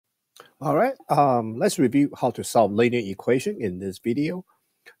All right, let's review how to solve linear equation in this video.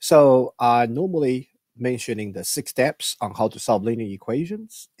 So I normally mentioning the 6 steps on how to solve linear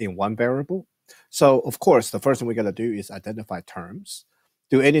equations in one variable. So of course, the first thing we're gonna do is identify terms,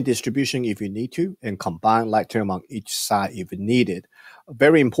 do any distribution if you need to, and combine like term on each side if needed. A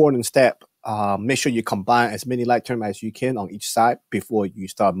very important step, make sure you combine as many like term as you can on each side before you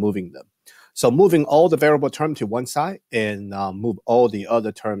start moving them. So moving all the variable term to one side and move all the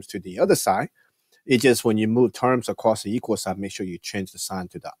other terms to the other side. It's just when you move terms across the equal sign, make sure you change the sign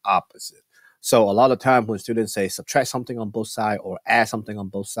to the opposite. So a lot of time when students say subtract something on both sides or add something on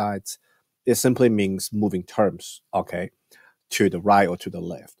both sides, it simply means moving terms, okay, to the right or to the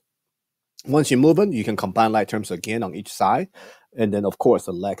left. Once you move them, you can combine like terms again on each side. And then, of course,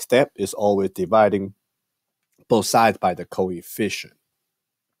 the next step is always dividing both sides by the coefficient.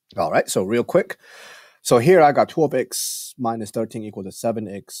 All right, so real quick. So here I got 12x minus 13 equal to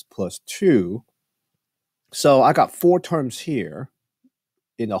 7x plus 2. So I got 4 terms here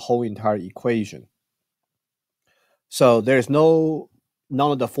in the whole entire equation. So there's none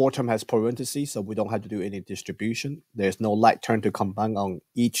of the 4 term has parentheses, so we don't have to do any distribution. There's no like term to combine on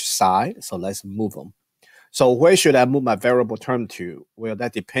each side, so let's move them. So where should I move my variable term to? Well,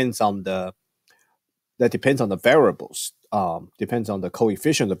 that depends on the variables, depends on the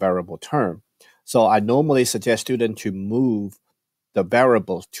coefficient of the variable term. So I normally suggest students to move the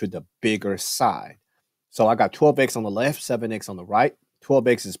variables to the bigger side. So I got 12x on the left, 7x on the right.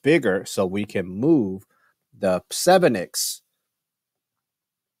 12x is bigger, so we can move the 7x,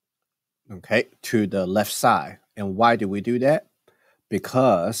 okay, to the left side. And why do we do that?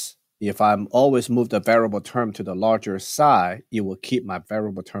 Because if I'm always move the variable term to the larger side, it will keep my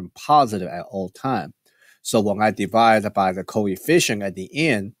variable term positive at all time. So when I divide by the coefficient at the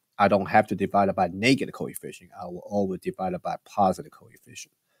end, I don't have to divide it by negative coefficient. I will always divide it by positive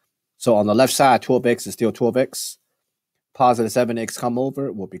coefficient. So on the left side, 12x is still 12x. Positive 7x come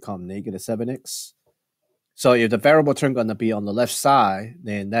over, will become negative 7x. So if the variable term going to be on the left side,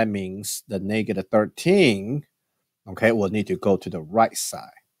 then that means the negative 13, okay, will need to go to the right side.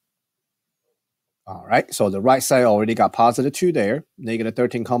 All right, so the right side already got positive 2 there. Negative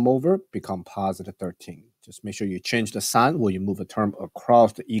 13 come over, become positive 13. Just make sure you change the sign when you move a term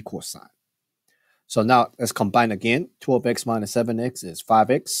across the equal sign. So now let's combine again. 12x minus 7x is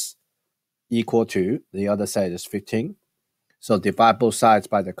 5x equal to, the other side is 15. So divide both sides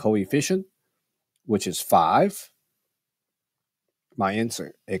by the coefficient, which is 5. My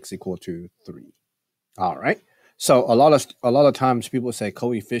answer, x equal to 3. All right. So a lot of times people say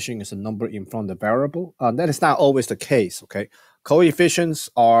coefficient is a number in front of the variable. That is not always the case, okay? Coefficients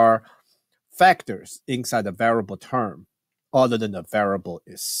are factors inside the variable term other than the variable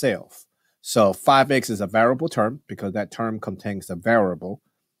itself. So 5x is a variable term because that term contains a variable.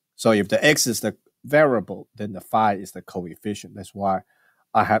 So if the x is the variable, then the 5 is the coefficient. That's why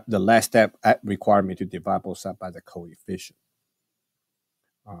I have the last step require me to divide both sides by the coefficient.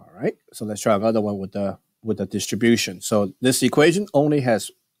 All right, so let's try another one with the distribution. So this equation only has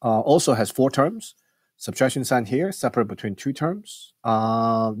also has 4 terms. Subtraction sign here, separate between 2 terms.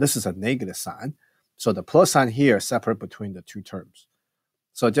 This is a negative sign. So the plus sign here separate between the 2 terms.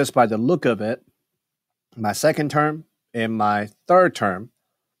 So just by the look of it, my second term and my third term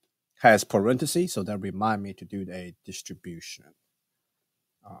has parentheses, so that remind me to do a distribution.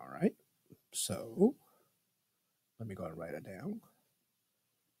 All right, so let me go and write it down.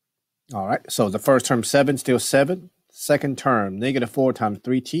 All right, so the first term 7, still 7. Second term, negative 4 times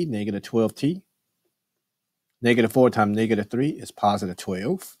 3t, negative 12t. Negative 4 times negative 3 is positive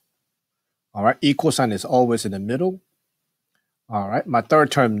 12. All right, equal sign is always in the middle. All right, my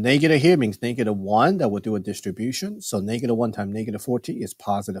third term negative here means negative 1. That will do a distribution. So negative 1 times negative 4t is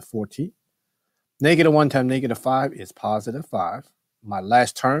positive 4t. Negative 1 times negative 5 is positive 5. My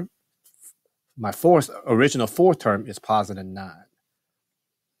last term, my original fourth term is positive 9.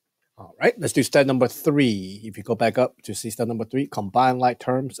 All right, let's do step number 3. If you go back up to see step number 3, combine like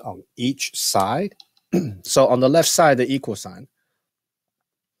terms on each side. So on the left side, the equal sign.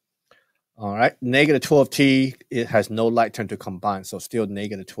 All right, negative 12t, it has no like term to combine, so still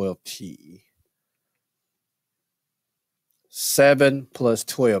negative 12t. 7 plus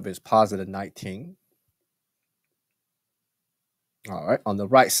 12 is positive 19. All right, on the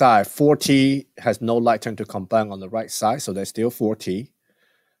right side, 4t has no like term to combine on the right side, so that's still 4t.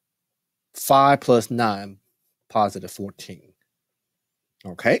 5 plus 9, positive 14.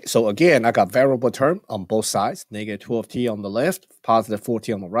 Okay, so again, I got variable term on both sides, negative 12t on the left, positive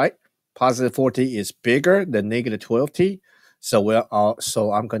 4t on the right. Positive 4t is bigger than negative 12t,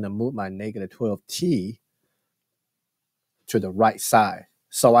 so I'm going to move my negative 12t to the right side.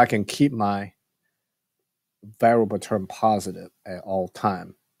 so I can keep my variable term positive at all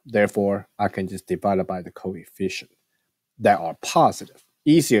time. Therefore, I can just divide it by the coefficient that are positive.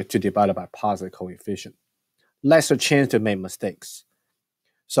 Easier to divide it by positive coefficient. Lesser chance to make mistakes.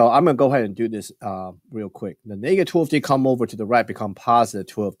 So I'm going to go ahead and do this real quick. The negative 12t come over to the right, become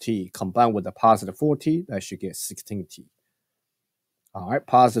positive 12t. Combined with the positive 4t, that should get 16t. All right,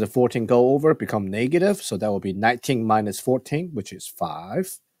 positive 14 go over, become negative. So that will be 19 minus 14, which is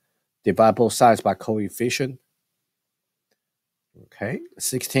 5. Divide both sides by coefficient. Okay,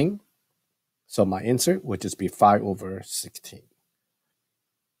 16. So my answer would just be 5 over 16.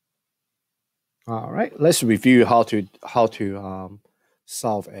 All right, let's review how to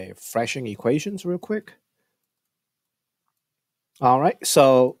solve a fraction equations real quick. All right,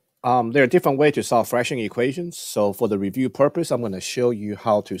 so there are different ways to solve fraction equations. So for the review purpose, I'm going to show you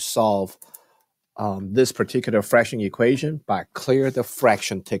how to solve this particular fraction equation by clear the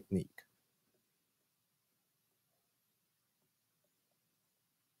fraction technique.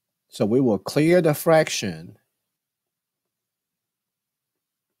 So we will clear the fraction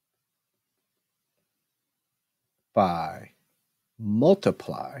by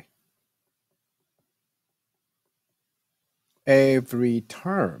multiply every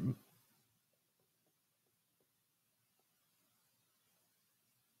term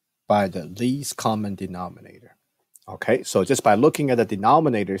by the least common denominator. Okay, so just by looking at the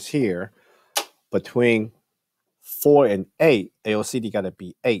denominators here, between 4 and 8, LCD got to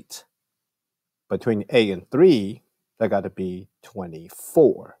be 8. Between 8 and 3, that got to be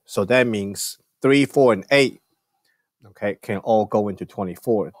 24. So that means 3, 4, and 8, okay, can all go into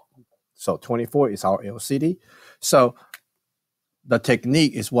 24. So 24 is our LCD. So the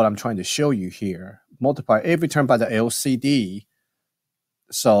technique is what I'm trying to show you here. Multiply every term by the LCD.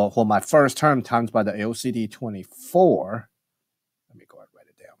 So for my first term times by the LCD 24, let me go ahead and write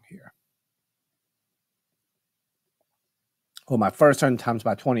it down here. For my first term times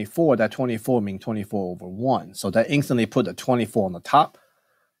by 24, that 24 means 24 over 1. So that instantly put the 24 on the top.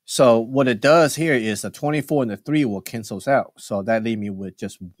 So what it does here is the 24 and the 3 will cancel out. So that leaves me with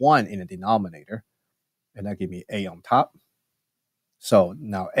just 1 in the denominator. And that gives me a on top. So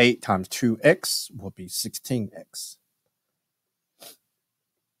now 8 times 2x will be 16x.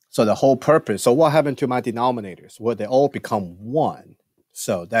 So the whole purpose, so what happened to my denominators? Well, they all become 1.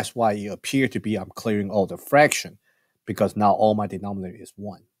 So that's why it appears to be I'm clearing all the fraction, because now all my denominator is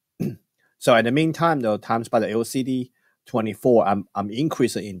 1. So in the meantime, though, times by the LCD 24, I'm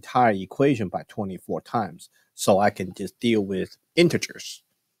increasing the entire equation by 24 times. So I can just deal with integers.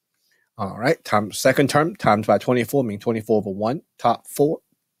 All right, second term times by 24 means 24 over 1. Top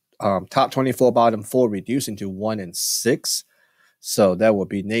 24, bottom 4 reduce into 1 and 6. So that would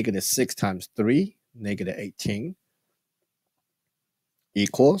be negative 6 times 3, negative 18,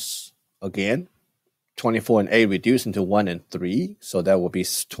 equals, again, 24 and 8 reduce into 1 and 3. So that will be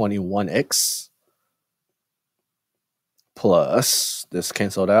 21x plus, this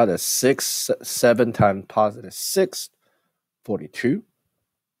canceled out as 7 times positive 6, 42.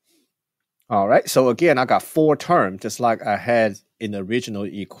 All right, so again, I got 4 terms, just like I had in the original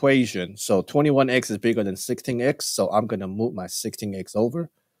equation. So 21x is bigger than 16x, so I'm going to move my 16x over.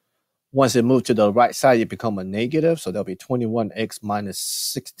 Once it moves to the right side, it becomes a negative, so there'll be 21x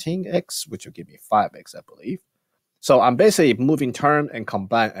minus 16x, which will give me 5x, I believe. So I'm basically moving term and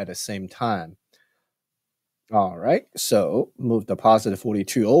combine at the same time. All right, so move the positive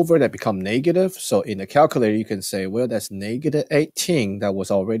 42 over, that become negative. So in the calculator, you can say, well, that's negative 18 that was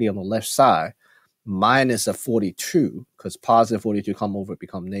already on the left side, minus a 42, because positive 42 come over,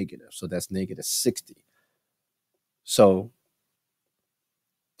 become negative. So that's negative 60. So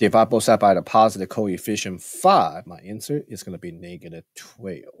divide both sides by the positive coefficient 5. My answer is going to be negative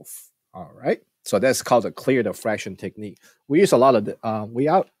 12. All right, so that's called a clear the fraction technique. We use a lot of we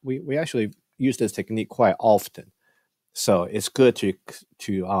actually use this technique quite often. So it's good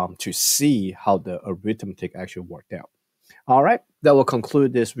to see how the arithmetic actually worked out. All right, that will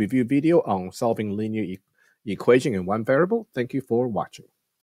conclude this review video on solving linear equation in one variable. Thank you for watching.